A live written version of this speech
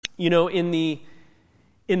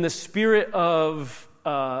in the spirit of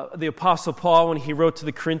the Apostle Paul, when he wrote to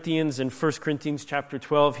the Corinthians in 1 Corinthians chapter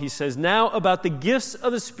 12, he says, "Now about the gifts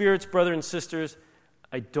of the spirits, brothers and sisters,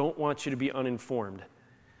 I don't want you to be uninformed."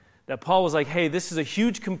 That Paul was like, hey, this is a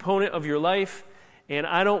huge component of your life, and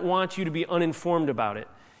I don't want you to be uninformed about it.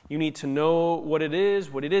 You need to know what it is,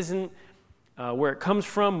 what it isn't, where it comes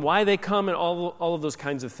from, why they come, and all of those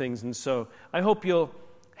kinds of things. And so I hope you'll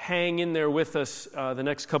hang in there with us the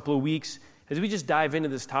next couple of weeks as we just dive into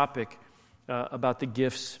this topic about the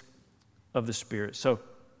gifts of the Spirit. So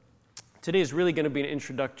today is really going to be an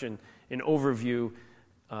introduction, an overview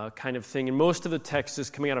kind of thing. And most of the text is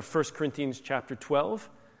coming out of 1 Corinthians chapter 12.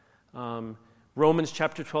 Romans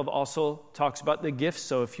chapter 12 also talks about the gifts,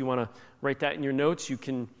 so if you want to write that in your notes, you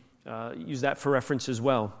can use that for reference as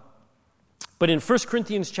well. But in 1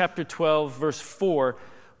 Corinthians chapter 12, verse 4,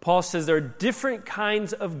 Paul says there are different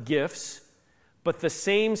kinds of gifts, but the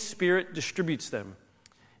same Spirit distributes them.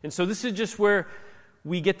 And so this is just where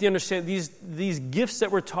we get the understanding these gifts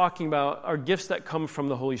that we're talking about are gifts that come from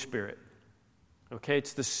the Holy Spirit. Okay,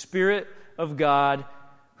 it's the Spirit of God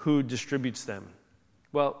who distributes them.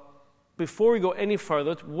 Well, before we go any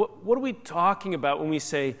farther, what are we talking about when we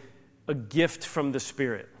say a gift from the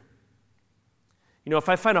Spirit? If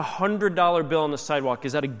I find a $100 bill on the sidewalk,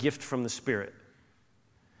 is that a gift from the Spirit?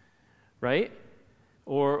 Right?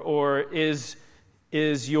 Or is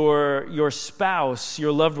your spouse,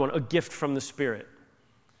 your loved one, a gift from the Spirit?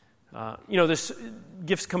 There's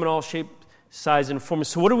gifts come in all shape, size, and form.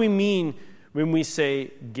 So what do we mean when we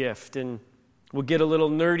say gift? And we'll get a little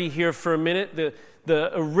nerdy here for a minute.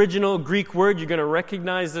 The original Greek word, you're going to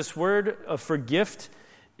recognize this word for gift,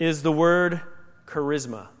 is the word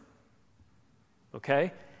charisma.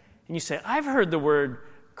 Okay? And you say, I've heard the word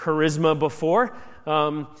charisma before.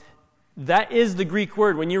 That is the Greek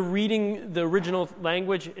word. When you're reading the original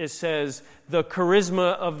language, it says the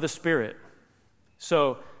charisma of the Spirit.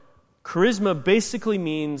 So charisma basically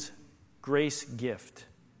means grace gift.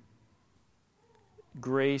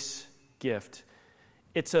 Grace gift.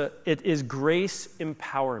 It is grace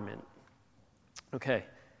empowerment. Okay,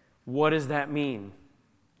 what does that mean?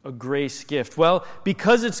 A grace gift. Well,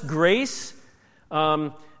 because it's grace,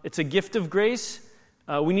 it's a gift of grace,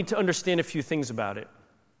 we need to understand a few things about it.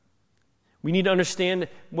 We need to understand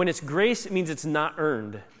when it's grace, it means it's not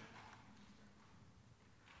earned.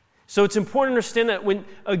 So it's important to understand that when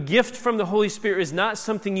a gift from the Holy Spirit is not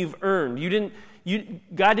something you've earned.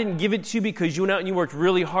 God didn't give it to you because you went out and you worked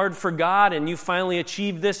really hard for God and you finally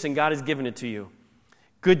achieved this and God has given it to you.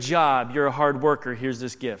 Good job, you're a hard worker, here's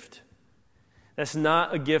this gift. That's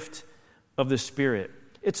not a gift of the Spirit.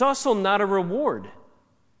 It's also not a reward.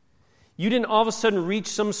 You didn't all of a sudden reach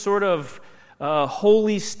some sort of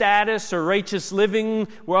holy status or righteous living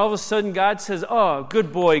where all of a sudden God says, oh,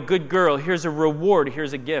 good boy, good girl, here's a reward,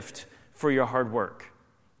 here's a gift for your hard work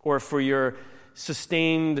or for your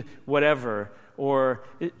sustained whatever, or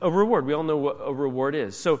a reward. We all know what a reward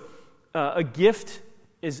is. So a gift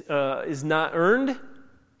is not earned,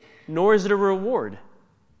 nor is it a reward.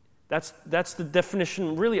 That's the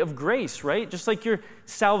definition really of grace, right? Just like your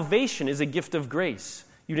salvation is a gift of grace.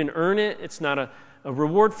 You didn't earn it. It's not a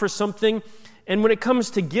reward for something. And when it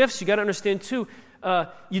comes to gifts, you got to understand too,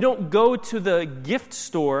 you don't go to the gift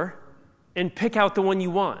store and pick out the one you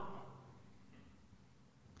want.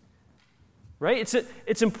 Right?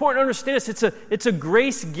 It's important to understand this. It's a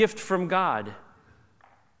grace gift from God.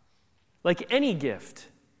 Like any gift.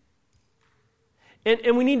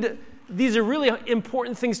 And we need to, these are really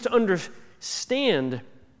important things to understand,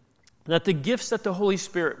 that the gifts that the Holy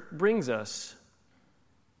Spirit brings us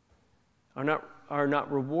are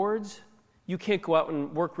not rewards. You can't go out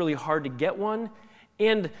and work really hard to get one.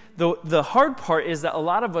 And the hard part is that a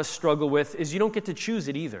lot of us struggle with is you don't get to choose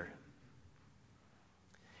it either.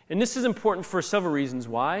 And this is important for several reasons.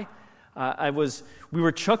 Why? We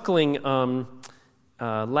were chuckling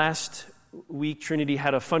last week. Trinity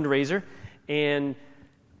had a fundraiser, and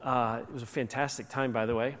it was a fantastic time, by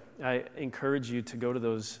the way. I encourage you to go to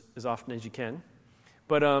those as often as you can.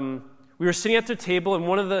 But we were sitting at the table, and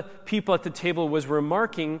one of the people at the table was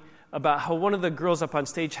remarking about how one of the girls up on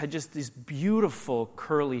stage had just this beautiful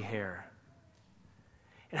curly hair,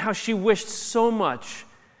 and how she wished so much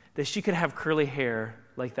that she could have curly hair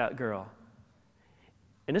like that girl.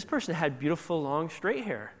 And this person had beautiful, long, straight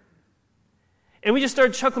hair. And we just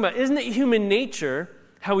started chuckling about, isn't it human nature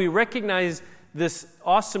how we recognize this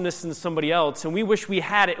awesomeness in somebody else, and we wish we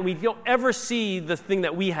had it, and we don't ever see the thing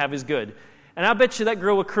that we have is good. And I bet you that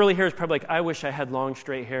girl with curly hair is probably like, I wish I had long,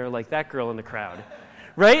 straight hair like that girl in the crowd.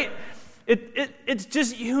 Right? It's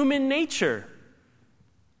just human nature.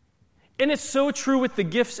 And it's so true with the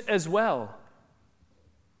gifts as well.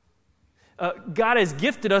 God has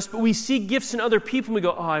gifted us, but we see gifts in other people and we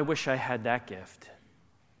go, oh, I wish I had that gift.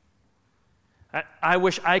 I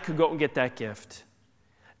wish I could go and get that gift.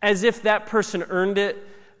 As if that person earned it,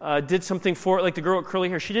 did something for it, like the girl with curly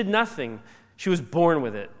hair. She did nothing. She was born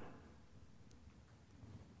with it.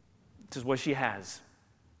 This is what she has.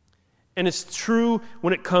 And it's true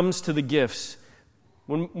when it comes to the gifts.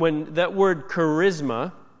 When that word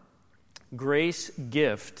charisma, grace,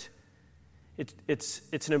 gift, it's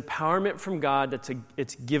an empowerment from God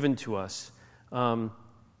it's given to us. I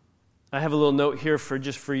have a little note here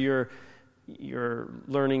for your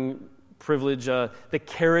learning privilege. The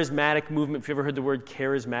charismatic movement. If you ever heard the word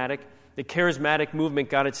charismatic, the charismatic movement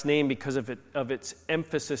got its name because of its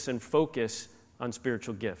emphasis and focus on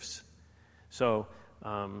spiritual gifts. So,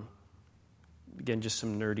 again, just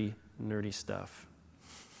some nerdy stuff.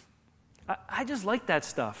 I just like that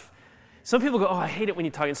stuff. Some people go, oh, I hate it when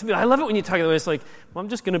you talk. And some people, I love it when you talk. It's like, well, I'm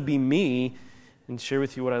just going to be me and share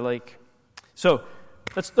with you what I like. So,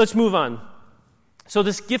 let's move on. So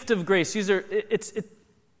this gift of grace,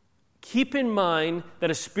 keep in mind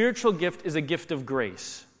that a spiritual gift is a gift of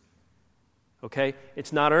grace. Okay?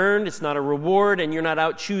 It's not earned, it's not a reward, and you're not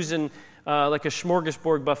out choosing like a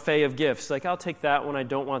smorgasbord buffet of gifts. Like, I'll take that one, I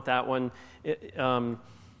don't want that one.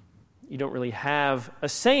 You don't really have a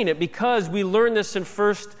say in it because we learn this in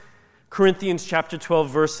 1 Corinthians chapter 12,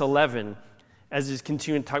 verse 11, as he's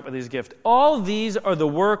continuing to talk about these gifts. All these are the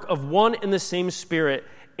work of one and the same Spirit,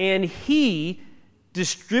 and He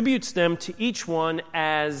distributes them to each one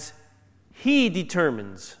as He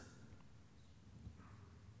determines.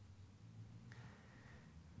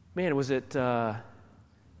 Man, was it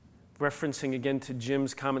referencing again to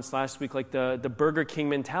Jim's comments last week, like the Burger King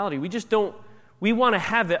mentality? We want to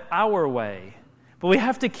have it our way. But we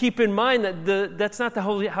have to keep in mind that that's not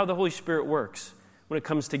how the Holy Spirit works when it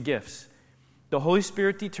comes to gifts. The Holy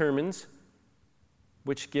Spirit determines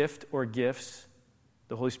which gift or gifts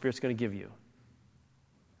the Holy Spirit's going to give you.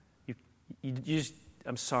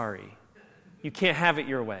 I'm sorry. You can't have it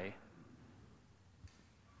your way.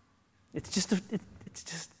 It's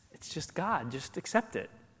just God. Just accept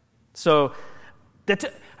it. So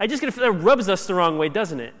I just get to feel that rubs us the wrong way,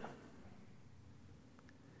 doesn't it?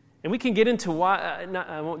 And we can get into why.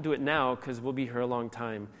 I won't do it now because we'll be here a long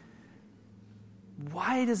time.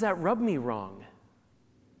 Why does that rub me wrong?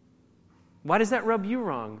 Why does that rub you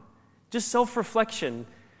wrong? Just self-reflection.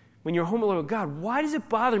 When you're home alone, God, why does it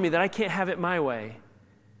bother me that I can't have it my way?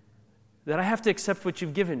 That I have to accept what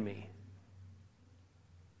you've given me?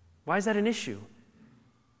 Why is that an issue?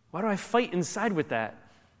 Why do I fight inside with that?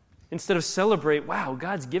 Instead of celebrate, wow,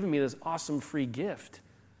 God's given me this awesome free gift.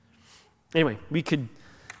 Anyway,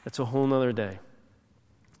 that's a whole nother day.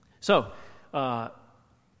 So, I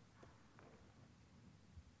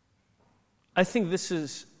think let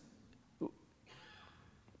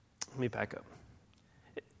me back up.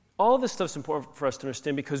 All this stuff's important for us to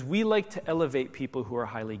understand because we like to elevate people who are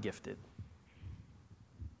highly gifted.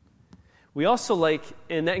 We also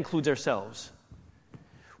and that includes ourselves,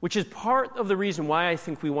 which is part of the reason why I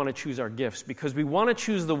think we want to choose our gifts, because we want to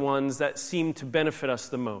choose the ones that seem to benefit us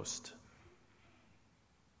the most.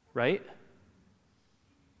 Right?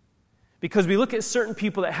 Because we look at certain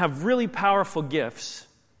people that have really powerful gifts,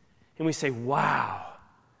 and we say, wow,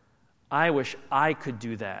 I wish I could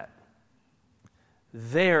do that.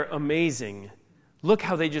 They're amazing. Look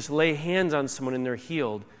how they just lay hands on someone and they're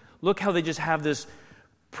healed. Look how they just have this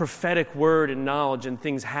prophetic word and knowledge and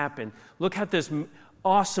things happen. Look at this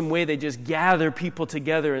awesome way they just gather people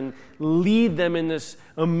together and lead them in this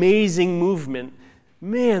amazing movement.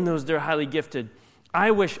 Man, they're highly gifted.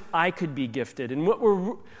 I wish I could be gifted. And what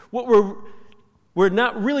we're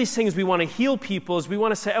not really saying is we want to heal people, is we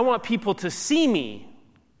want to say, I want people to see me.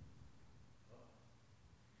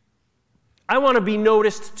 I want to be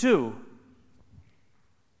noticed too.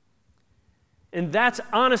 And that's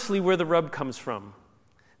honestly where the rub comes from.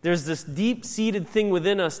 There's this deep-seated thing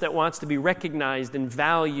within us that wants to be recognized and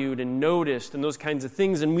valued and noticed and those kinds of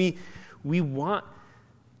things. And we want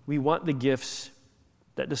the gifts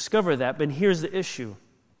that discover that. But here's the issue.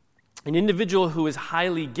 An individual who is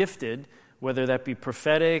highly gifted, whether that be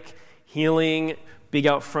prophetic, healing, big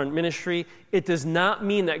out front ministry, it does not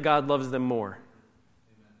mean that God loves them more.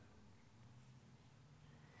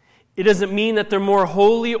 It doesn't mean that they're more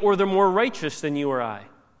holy or they're more righteous than you or I.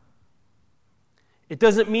 It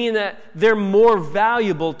doesn't mean that they're more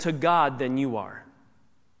valuable to God than you are.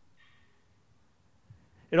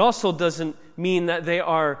 It also doesn't mean that they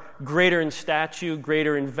are greater in stature,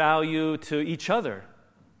 greater in value to each other.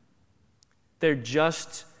 They're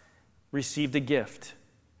just received a gift.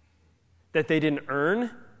 that they didn't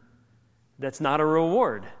earn, that's not a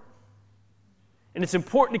reward. And it's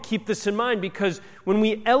important to keep this in mind because when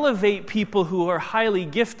we elevate people who are highly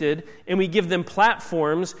gifted and we give them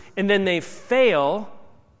platforms and then they fail,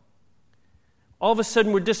 all of a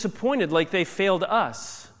sudden we're disappointed like they failed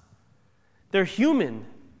us. They're human.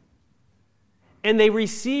 And they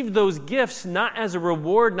received those gifts not as a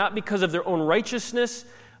reward, not because of their own righteousness.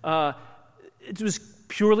 It was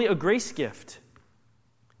purely a grace gift.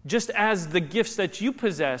 Just as the gifts that you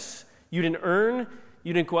possess, you didn't earn,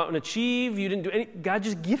 you didn't go out and achieve, you didn't do any. God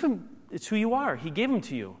just gave them. It's who you are. He gave them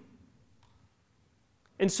to you.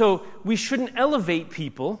 And so we shouldn't elevate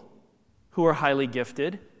people who are highly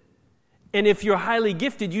gifted. And if you're highly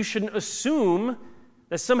gifted, you shouldn't assume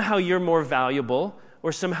that somehow you're more valuable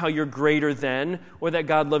or somehow you're greater than, or that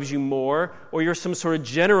God loves you more, or you're some sort of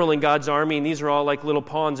general in God's army, and these are all like little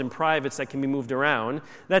pawns and privates that can be moved around.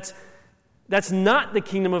 That's not the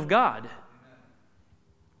kingdom of God.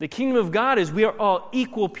 The kingdom of God is we are all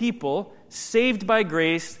equal people, saved by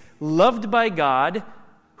grace, loved by God,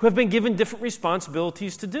 who have been given different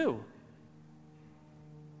responsibilities to do.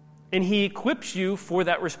 And He equips you for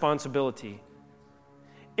that responsibility.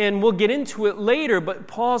 And we'll get into it later, but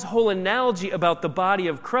Paul's whole analogy about the body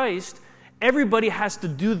of Christ, everybody has to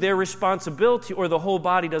do their responsibility or the whole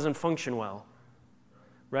body doesn't function well.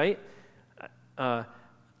 Right? I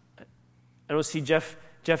don't see Jeff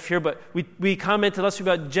here, but we commented last week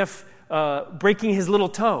about Jeff breaking his little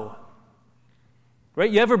toe. Right?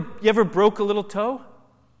 You ever broke a little toe?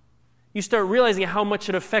 You start realizing how much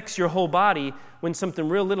it affects your whole body when something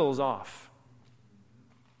real little is off.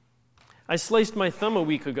 I sliced my thumb a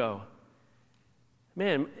week ago.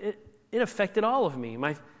 Man, it affected all of me.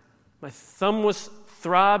 My thumb was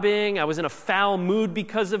throbbing. I was in a foul mood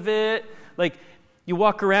because of it. Like, you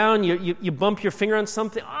walk around, you bump your finger on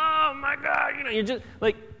something. Oh, my God. You're just,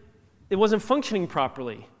 like, it wasn't functioning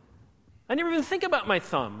properly. I never even think about my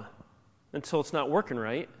thumb until it's not working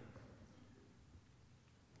right.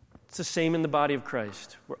 It's the same in the body of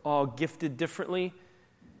Christ. We're all gifted differently.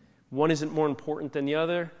 One isn't more important than the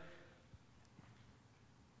other.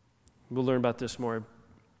 We'll learn about this more.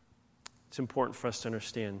 It's important for us to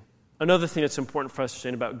understand. Another thing that's important for us to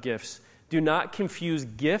understand about gifts, do not confuse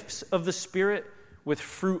gifts of the Spirit with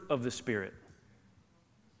fruit of the Spirit.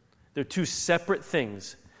 They're two separate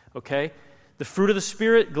things, okay? The fruit of the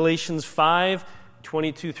Spirit, Galatians 5,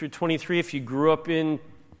 22 through 23. If you grew up in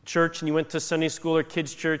church and you went to Sunday school or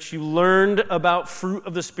kids' church, you learned about fruit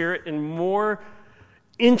of the Spirit in more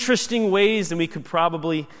interesting ways than we could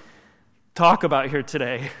probably talk about here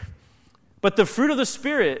today. But the fruit of the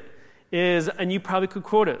Spirit is, and you probably could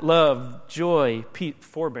quote it, love, joy, peace,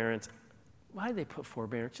 forbearance. Why did they put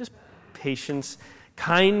forbearance? Just patience,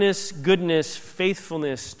 kindness, goodness,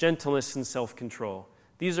 faithfulness, gentleness, and self-control.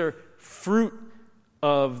 These are fruit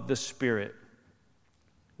of the Spirit.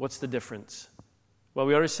 What's the difference? Well,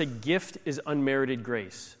 we already said gift is unmerited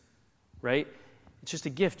grace, right? It's just a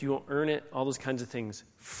gift. You won't earn it, all those kinds of things.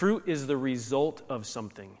 Fruit is the result of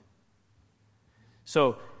something.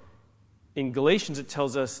 So, in Galatians, it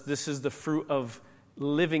tells us this is the fruit of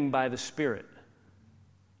living by the Spirit.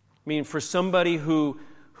 I mean, for somebody who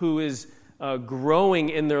is growing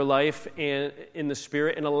in their life and in the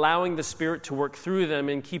Spirit and allowing the Spirit to work through them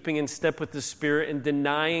and keeping in step with the Spirit and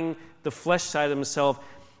denying the flesh side of themselves,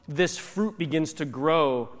 this fruit begins to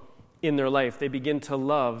grow in their life. They begin to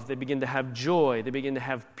love. They begin to have joy. They begin to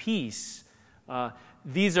have peace.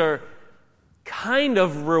 These are kind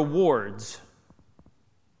of rewards.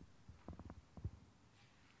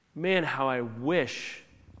 Man, how I wish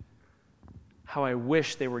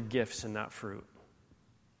they were gifts and not fruit.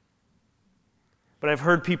 But I've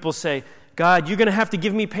heard people say, God, you're going to have to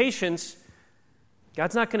give me patience.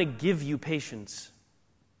 God's not going to give you patience.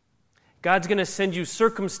 God's going to send you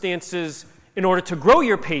circumstances in order to grow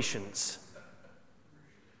your patience.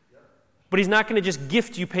 But He's not going to just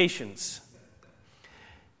gift you patience.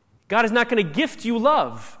 God is not going to gift you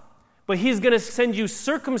love, but He's going to send you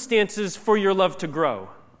circumstances for your love to grow.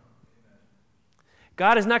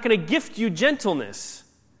 God is not going to gift you gentleness,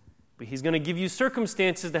 but He's going to give you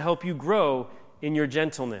circumstances to help you grow in your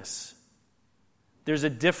gentleness. There's a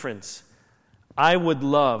difference. I've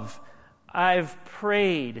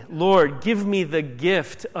prayed, Lord, give me the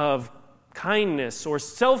gift of kindness or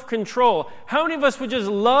self-control. How many of us would just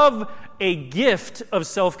love a gift of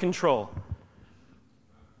self-control?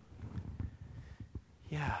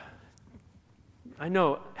 Yeah. I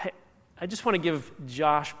know. Hey, I just want to give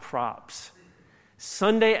Josh props.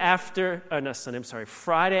 Friday after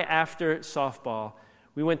softball,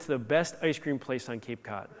 we went to the best ice cream place on Cape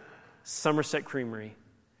Cod, Somerset Creamery.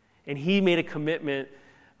 And he made a commitment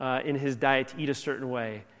in his diet to eat a certain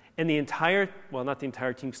way. And the entire, well, not the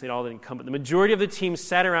entire team, because they all didn't come, but the majority of the team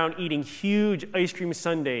sat around eating huge ice cream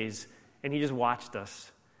sundaes, and he just watched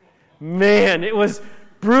us. Man, it was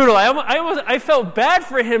brutal. I felt bad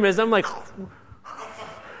for him as I'm like,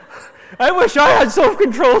 I wish I had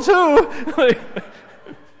self-control too.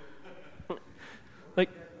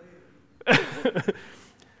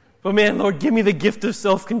 But man, Lord, give me the gift of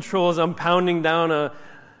self-control as I'm pounding down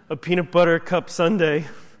a peanut butter cup sundae.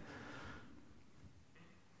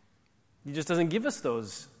 He just doesn't give us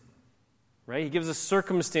those, right? He gives us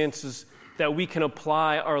circumstances that we can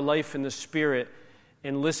apply our life in the Spirit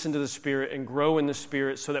and listen to the Spirit and grow in the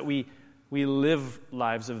Spirit so that we live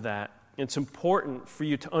lives of that. And it's important for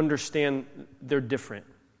you to understand they're different.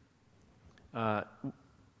 The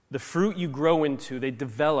fruit you grow into, they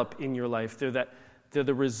develop in your life. They're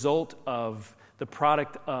the result of, the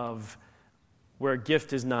product of where a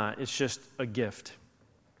gift is not. It's just a gift.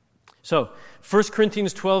 So, 1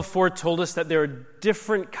 Corinthians 12:4 told us that there are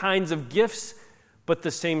different kinds of gifts, but the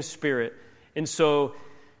same Spirit. And so,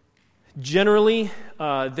 generally,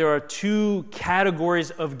 there are two categories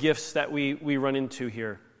of gifts that we run into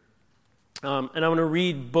here. And I'm going to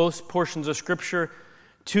read both portions of Scripture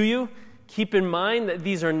to you. Keep in mind that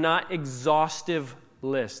these are not exhaustive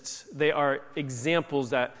lists. They are examples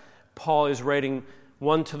that Paul is writing,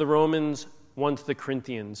 one to the Romans, one to the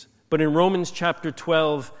Corinthians. But in Romans chapter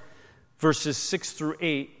 12, verses 6 through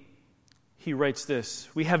 8, he writes this: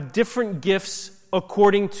 we have different gifts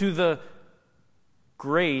according to the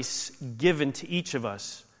grace given to each of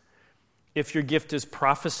us. If your gift is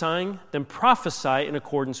prophesying, then prophesy in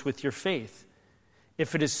accordance with your faith.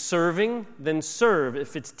 If it is serving, then serve.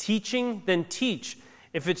 If it's teaching, then teach.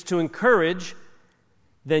 If it's to encourage,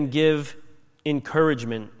 then give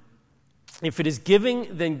encouragement. If it is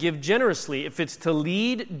giving, then give generously. If it's to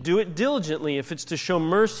lead, do it diligently. If it's to show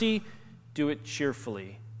mercy, do it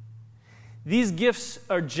cheerfully. These gifts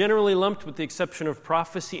are generally lumped, with the exception of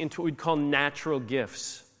prophecy, into what we'd call natural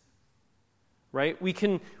gifts. Right? We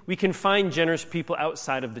can find generous people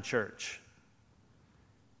outside of the church.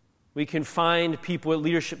 We can find people with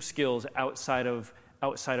leadership skills outside of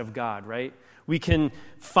God, right? We can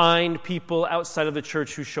find people outside of the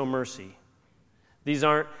church who show mercy. These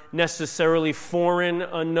aren't necessarily foreign,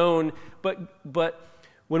 unknown, but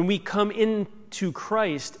when we come into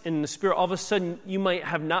Christ in the Spirit, all of a sudden you might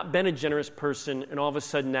have not been a generous person, and all of a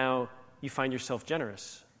sudden now you find yourself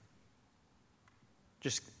generous.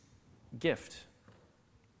 Just gift.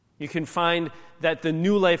 You can find that the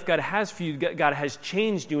new life God has for you, God has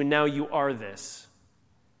changed you, and now you are this.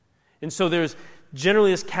 And so there's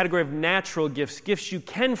generally this category of natural gifts you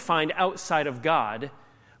can find outside of God,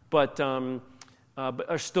 but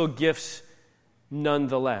are still gifts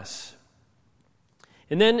nonetheless.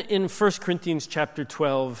 And then in 1 Corinthians chapter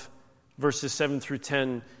 12, verses 7 through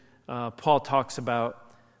 10, Paul talks about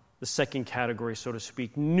the second category, so to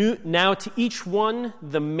speak. Now to each one,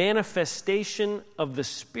 the manifestation of the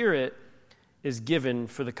Spirit is given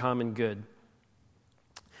for the common good.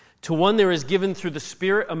 To one there is given through the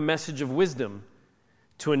Spirit a message of wisdom,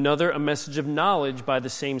 to another a message of knowledge by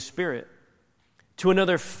the same Spirit, to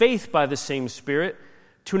another faith by the same Spirit,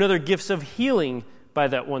 to another gifts of healing by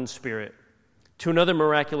that one Spirit, to another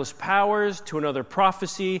miraculous powers, to another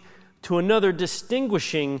prophecy, to another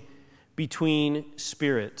distinguishing between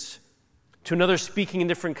spirits, to another speaking in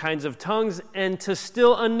different kinds of tongues, and to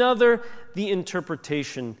still another the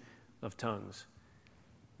interpretation of tongues.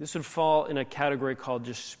 This would fall in a category called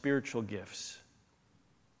just spiritual gifts.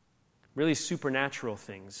 Really supernatural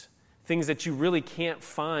things. Things that you really can't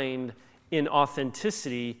find in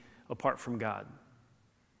authenticity apart from God.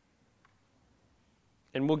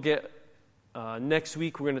 And we'll get, next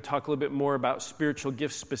week, we're going to talk a little bit more about spiritual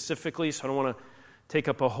gifts specifically, so I don't want to take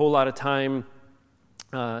up a whole lot of time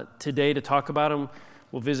today to talk about them.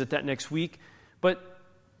 We'll visit that next week. But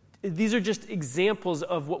these are just examples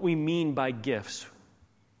of what we mean by gifts.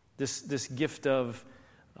 This gift of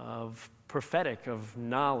prophetic, of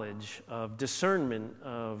knowledge, of discernment,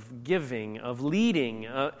 of giving, of leading.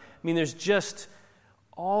 There's just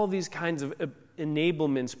all these kinds of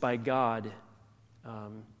enablements by God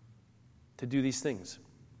to do these things.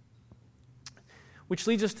 Which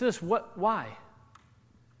leads us to this. Why?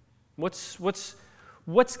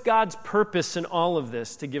 What's God's purpose in all of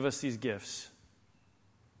this to give us these gifts?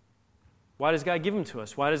 Why does God give them to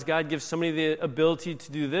us? Why does God give somebody the ability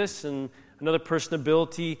to do this and another person the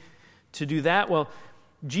ability to do that? Well,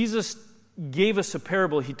 Jesus gave us a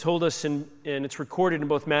parable. He told us, and it's recorded in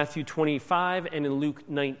both Matthew 25 and in Luke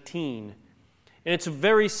 19. And it's a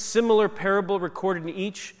very similar parable recorded in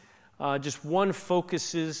each. just one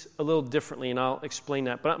focuses a little differently, and I'll explain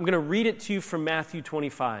that. But I'm going to read it to you from Matthew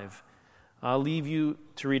 25. I'll leave you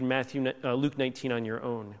to read Luke 19 on your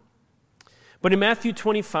own. But in Matthew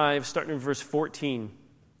 25, starting in verse 14,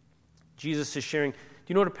 Jesus is sharing, do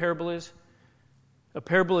you know what a parable is? A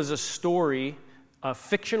parable is a story, a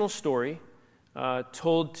fictional story,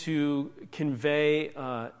 told to convey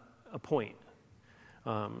a point.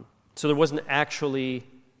 So there wasn't actually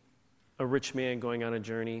a rich man going on a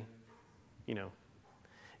journey.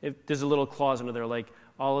 There's a little clause under there, like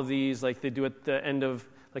all of these, like they do at the end of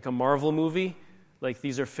like a Marvel movie, like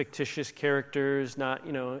these are fictitious characters, not,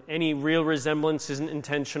 any real resemblance isn't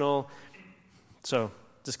intentional. So,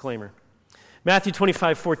 disclaimer. Matthew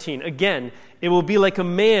 25:14. Again, it will be like a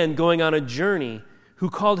man going on a journey who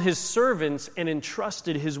called his servants and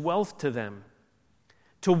entrusted his wealth to them.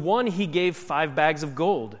 To one he gave 5 bags of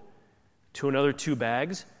gold, to another 2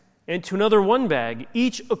 bags, and to another 1 bag,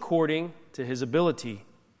 each according to his ability.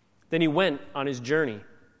 Then he went on his journey.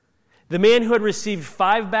 The man who had received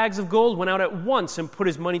 5 bags of gold went out at once and put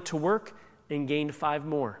his money to work and gained 5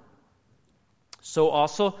 more. So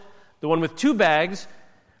also, the one with 2 bags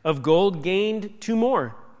of gold gained 2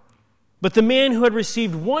 more. But the man who had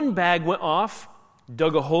received 1 bag went off,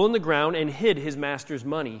 dug a hole in the ground, and hid his master's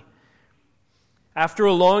money. After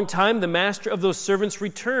a long time, the master of those servants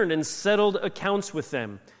returned and settled accounts with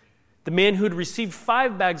them. The man who had received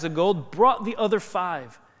 5 bags of gold brought the other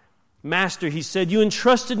 5. Master, he said, you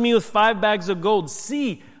entrusted me with 5 bags of gold.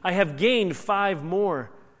 See, I have gained 5 more.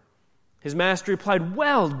 His master replied,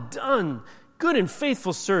 well done, good and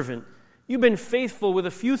faithful servant. You've been faithful with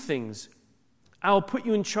a few things. I will put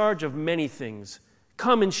you in charge of many things.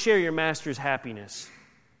 Come and share your master's happiness.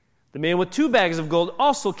 The man with 2 bags of gold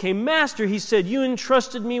also came. Master, he said, you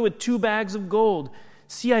entrusted me with 2 bags of gold.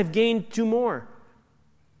 See, I've gained 2 more.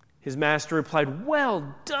 His master replied,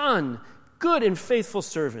 well done, good and faithful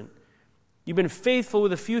servant. You've been faithful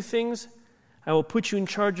with a few things. I will put you in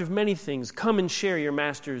charge of many things. Come and share your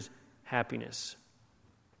master's happiness.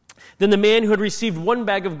 Then the man who had received 1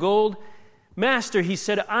 bag of gold, Master, he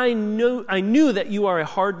said, I knew that you are a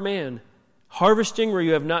hard man, harvesting where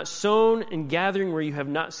you have not sown and gathering where you have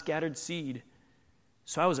not scattered seed.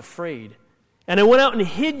 So I was afraid. And I went out and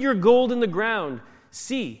hid your gold in the ground.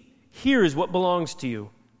 See, here is what belongs to you.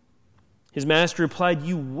 His master replied,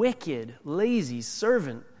 you wicked, lazy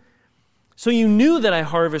servant. So you knew that I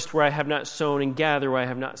harvest where I have not sown and gather where I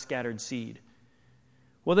have not scattered seed.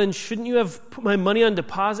 Well, then shouldn't you have put my money on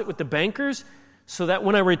deposit with the bankers so that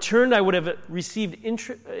when I returned I would have received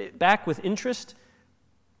back with interest?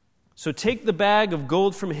 So take the bag of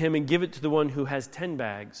gold from him and give it to the one who has 10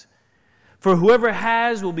 bags. For whoever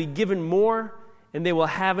has will be given more, and they will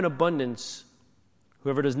have an abundance.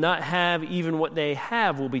 Whoever does not have, even what they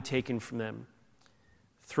have will be taken from them.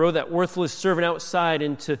 Throw that worthless servant outside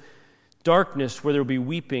into darkness where there will be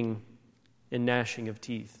weeping and gnashing of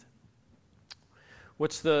teeth.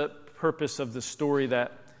 What's the purpose of the story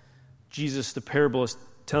that Jesus, the parable, is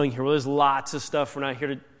telling here? Well, there's lots of stuff. We're not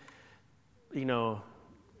here to,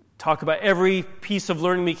 talk about every piece of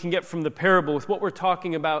learning we can get from the parable. With what we're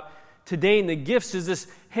talking about today in the gifts is this,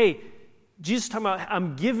 hey, Jesus is talking about,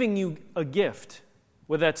 I'm giving you a gift,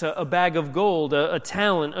 whether that's a bag of gold, a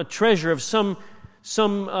talent, a treasure of some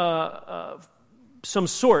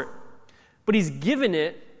sort. But he's given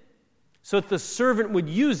it so that the servant would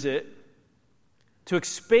use it to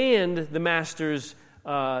expand the master's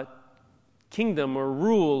kingdom or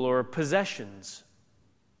rule or possessions.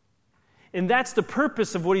 And that's the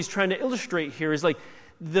purpose of what he's trying to illustrate here, is like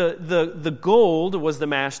the gold was the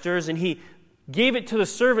master's, and he gave it to the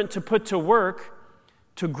servant to put to work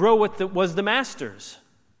to grow what was the master's.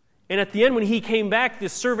 And at the end, when he came back, the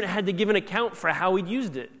servant had to give an account for how he'd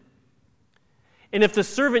used it. And if the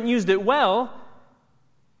servant used it well,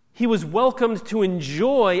 he was welcomed to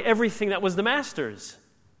enjoy everything that was the master's.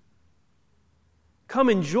 Come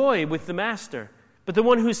enjoy with the master. But the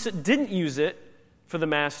one who didn't use it for the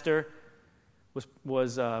master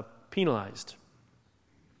was penalized.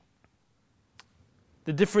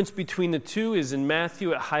 The difference between the two is in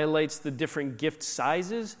Matthew, it highlights the different gift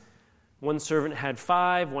sizes. One servant had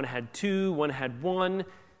 5, one had 2, one had 1.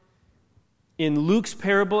 In Luke's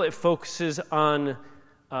parable, it focuses on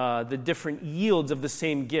the different yields of the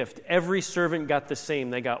same gift. Every servant got the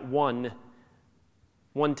same. They got one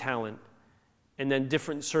talent. And then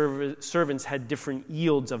different servants had different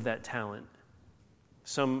yields of that talent.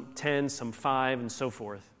 Some 10, some 5, and so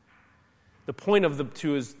forth. The point of the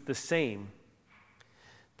two is the same.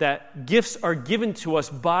 That gifts are given to us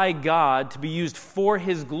by God to be used for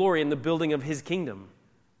His glory in the building of His kingdom.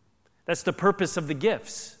 That's the purpose of the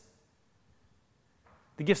gifts.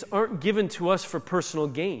 The gifts aren't given to us for personal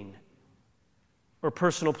gain or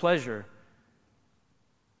personal pleasure.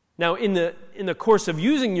 Now, in the course of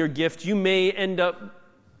using your gift, you may end up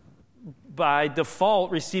by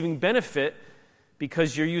default receiving benefit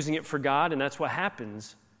because you're using it for God, and that's what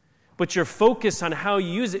happens. But your focus on how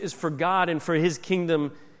you use it is for God and for His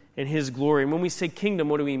kingdom and His glory. And when we say kingdom,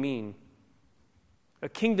 what do we mean? A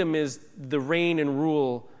kingdom is the reign and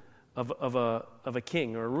rule of a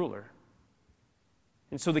king or a ruler.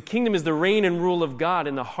 And so the kingdom is the reign and rule of God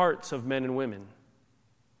in the hearts of men and women.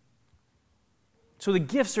 So the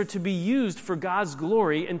gifts are to be used for God's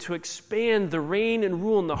glory and to expand the reign and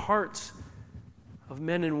rule in the hearts of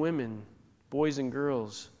men and women, boys and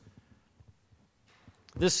girls.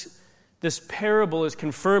 This parable is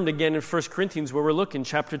confirmed again in 1 Corinthians, where we're looking,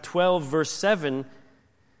 chapter 12, verse 7.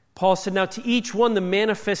 Paul said, "Now to each one the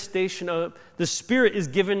manifestation of the Spirit is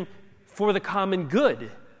given for the common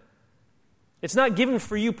good." It's not given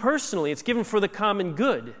for you personally, it's given for the common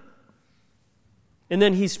good. And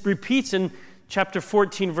then he repeats in chapter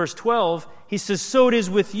 14, verse 12, he says, "So it is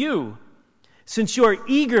with you. Since you are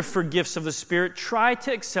eager for gifts of the Spirit, try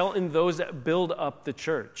to excel in those that build up the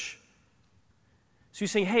church." So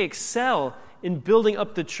he's saying, hey, excel in building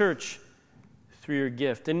up the church through your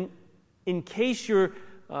gift. And in case you're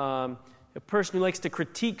a person who likes to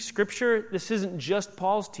critique Scripture, this isn't just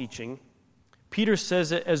Paul's teaching. Peter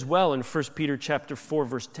says it as well in 1 Peter chapter 4,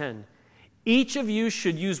 verse 10. "Each of you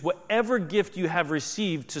should use whatever gift you have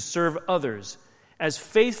received to serve others as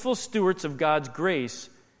faithful stewards of God's grace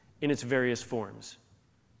in its various forms."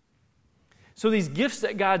 So these gifts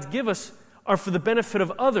that God's give us are for the benefit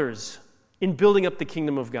of others in building up the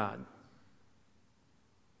kingdom of God.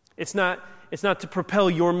 It's not to propel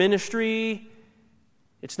your ministry.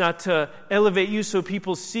 It's not to elevate you so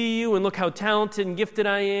people see you and look how talented and gifted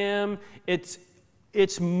I am.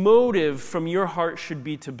 Its motive from your heart should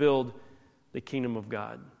be to build the kingdom of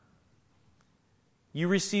God. You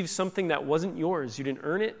received something that wasn't yours. You didn't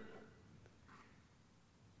earn it.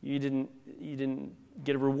 You didn't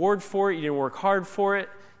get a reward for it. You didn't work hard for it.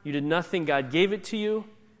 You did nothing. God gave it to you.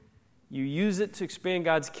 You use it to expand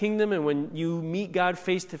God's kingdom, and when you meet God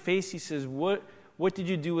face to face, He says, what did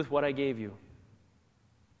you do with what I gave you?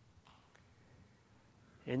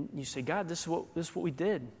 And you say, God, this is what we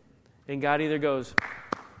did. And God either goes,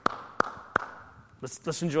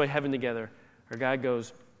 let's enjoy heaven together. Or God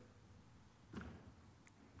goes,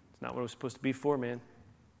 it's not what it was supposed to be for, man.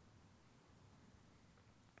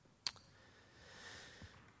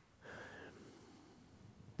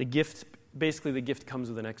 The gift comes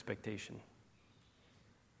with an expectation.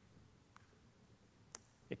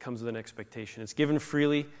 It comes with an expectation. It's given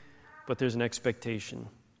freely, but there's an expectation.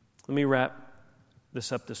 Let me wrap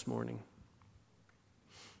this up this morning.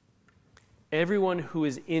 Everyone who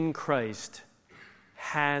is in Christ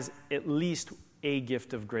has at least a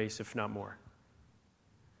gift of grace, if not more.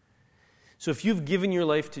 So if you've given your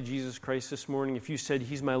life to Jesus Christ this morning, if you said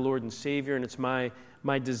He's my Lord and Savior and it's my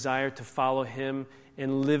desire to follow Him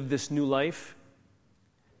and live this new life,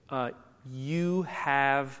 you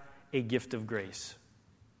have a gift of grace.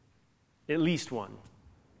 At least one.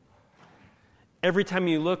 Every time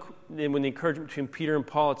you look, and when the encouragement between Peter and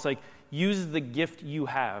Paul, it's like, use the gift you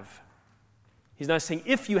have. He's not saying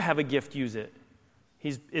if you have a gift, use it.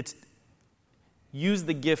 It's use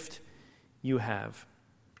the gift you have.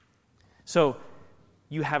 So,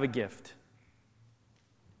 you have a gift.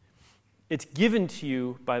 It's given to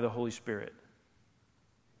you by the Holy Spirit.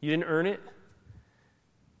 You didn't earn it.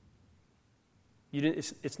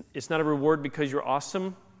 It's not a reward because you're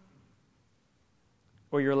awesome.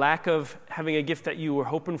 Or your lack of having a gift that you were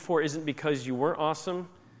hoping for isn't because you weren't awesome.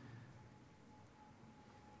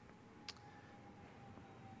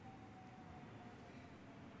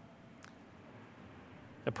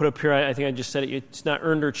 I put up here, I think I just said it, it's not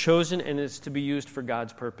earned or chosen, and it's to be used for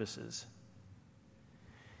God's purposes.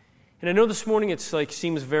 And I know this morning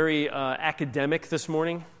seems very academic this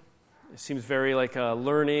morning. It seems very like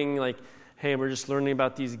learning, like, hey, we're just learning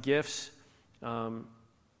about these gifts. But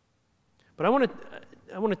I want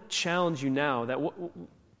to challenge you now that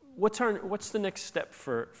what's the next step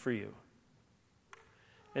for you?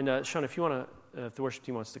 And Sean, if you want to, if the worship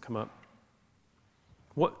team wants to come up,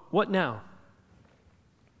 what now?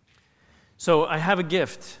 So I have a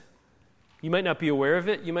gift. You might not be aware of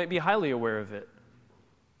it. You might be highly aware of it.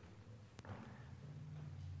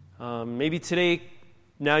 Maybe today,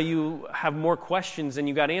 now you have more questions than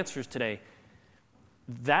you got answers today.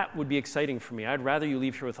 That would be exciting for me. I'd rather you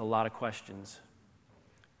leave here with a lot of questions,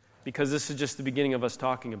 because this is just the beginning of us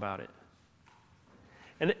talking about it.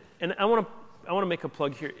 And I want to make a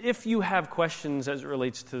plug here. If you have questions as it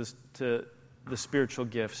relates to the spiritual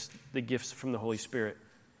gifts, the gifts from the Holy Spirit.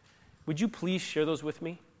 Would you please share those with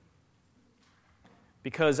me?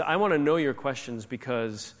 Because I want to know your questions,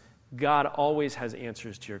 because God always has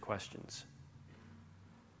answers to your questions.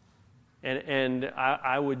 And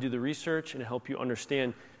I would do the research and help you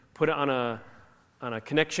understand. Put it on a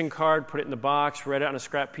connection card, put it in the box, write it on a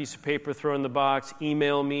scrap piece of paper, throw it in the box,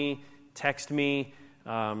 email me, text me.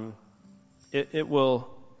 It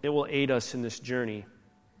will aid us in this journey.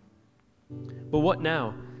 But what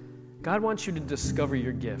now? God wants you to discover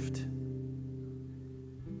your gift.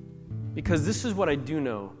 Because this is what I do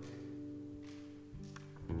know.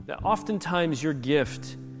 That oftentimes your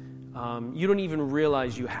gift, you don't even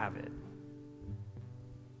realize you have it.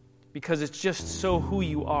 Because it's just so who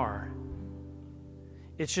you are.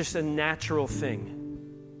 It's just a natural thing.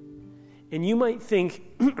 And you might think,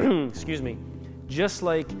 excuse me, just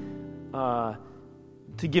like,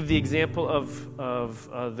 to give the example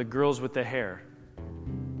of the girls with the hair.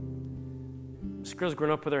 This girl's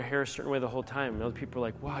grown up with her hair a certain way the whole time. And other people are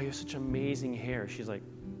like, wow, you have such amazing hair. She's like,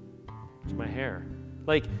 it's my hair.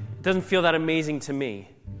 Like, it doesn't feel that amazing to me.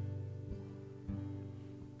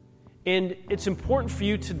 And it's important for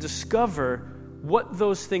you to discover what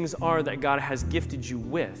those things are that God has gifted you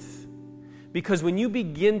with. Because when you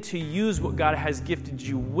begin to use what God has gifted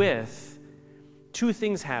you with, two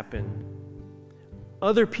things happen.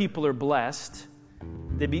 Other people are blessed.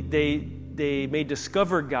 They may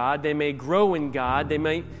discover God. They may grow in God. They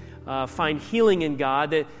may find healing in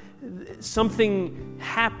God. Something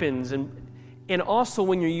happens. And also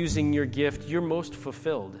when you're using your gift, you're most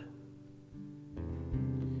fulfilled.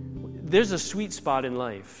 There's a sweet spot in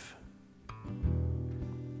life.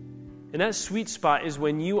 And that sweet spot is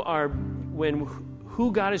when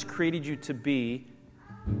who God has created you to be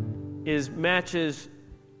matches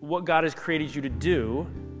what God has created you to do,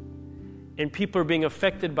 and people are being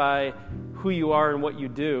affected by who you are and what you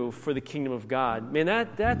do for the kingdom of God. Man,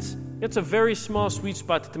 that's a very small sweet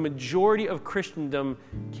spot that the majority of Christendom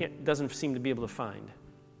doesn't seem to be able to find.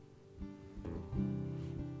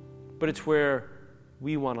 But it's where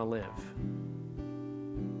we want to live.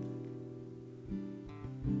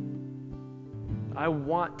 I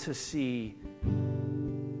want to see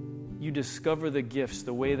you discover the gifts,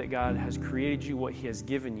 the way that God has created you, what He has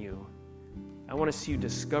given you. I want to see you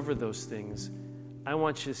discover those things. I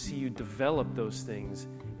want you to see you develop those things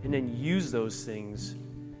and then use those things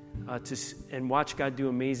and watch God do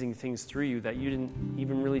amazing things through you that you didn't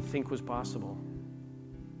even really think was possible.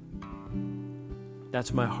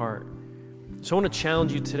 That's my heart. So I want to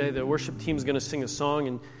challenge you today. The worship team is going to sing a song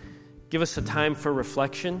and give us a time for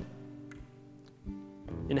reflection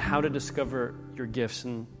in how to discover your gifts.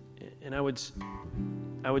 And I would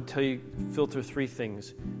tell you, filter three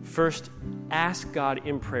things. First, ask God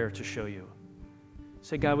in prayer to show you.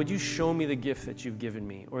 Say, God, would you show me the gift that you've given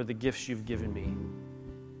me, or the gifts you've given me?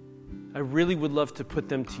 I really would love to put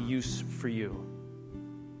them to use for you.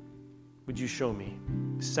 Would you show me?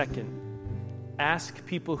 Second, ask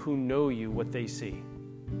people who know you what they see.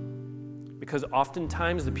 Because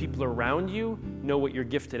oftentimes the people around you know what you're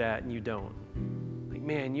gifted at and you don't. Like,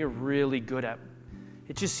 man, you're really good at,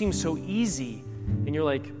 it just seems so easy. And you're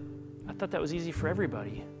like, I thought that was easy for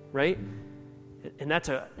everybody, right? And that's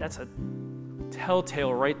a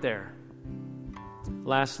telltale right there.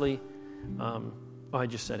 Lastly, I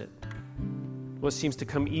just said it. What seems to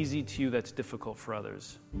come easy to you that's difficult for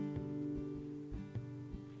others?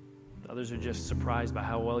 Others are just surprised by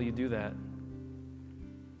how well you do that.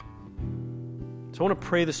 So I want to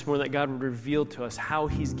pray this morning that God would reveal to us how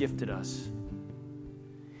He's gifted us.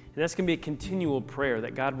 And that's going to be a continual prayer,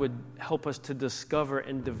 that God would help us to discover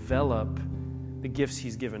and develop the gifts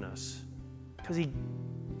He's given us. Because He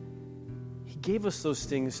gave us those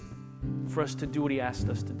things for us to do what He asked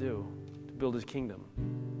us to do, to build His kingdom.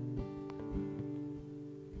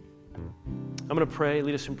 I'm going to pray,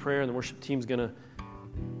 lead us in prayer, and the worship team's going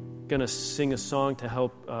to sing a song to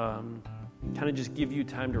help kind of just give you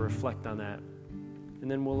time to reflect on that. And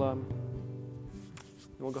then we'll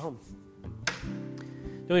go home.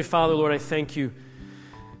 Heavenly Father, Lord, I thank you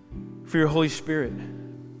for your Holy Spirit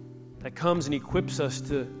that comes and equips us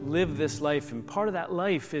to live this life. And part of that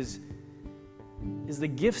life is the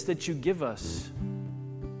gifts that you give us.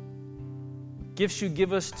 Gifts you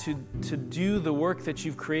give us to do the work that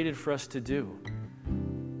you've created for us to do.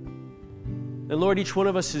 And Lord, each one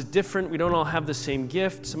of us is different. We don't all have the same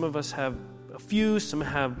gift. Some of us have a few, some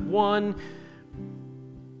have one.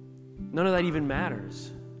 None of that even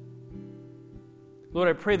matters. Lord,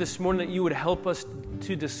 I pray this morning that you would help us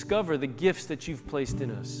to discover the gifts that you've placed in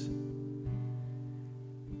us.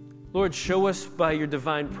 Lord, show us by your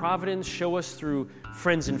divine providence. Show us through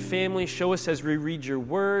friends and family. Show us as we read your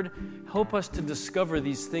word. Help us to discover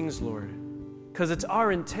these things, Lord, because it's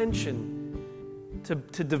our intention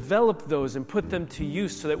to develop those and put them to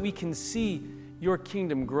use so that we can see your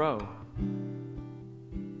kingdom grow,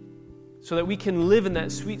 so that we can live in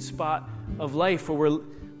that sweet spot of life where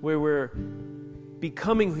we're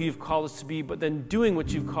becoming who you've called us to be, but then doing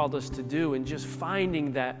what you've called us to do and just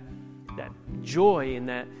finding that joy and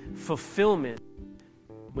that fulfillment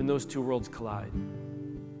when those two worlds collide.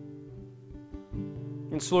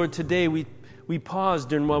 And so, Lord, today we pause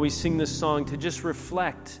during while we sing this song to just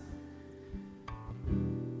reflect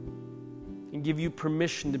and give you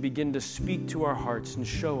permission to begin to speak to our hearts and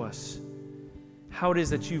show us how it is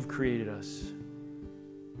that you've created us.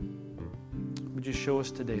 Would you show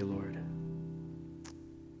us today, Lord?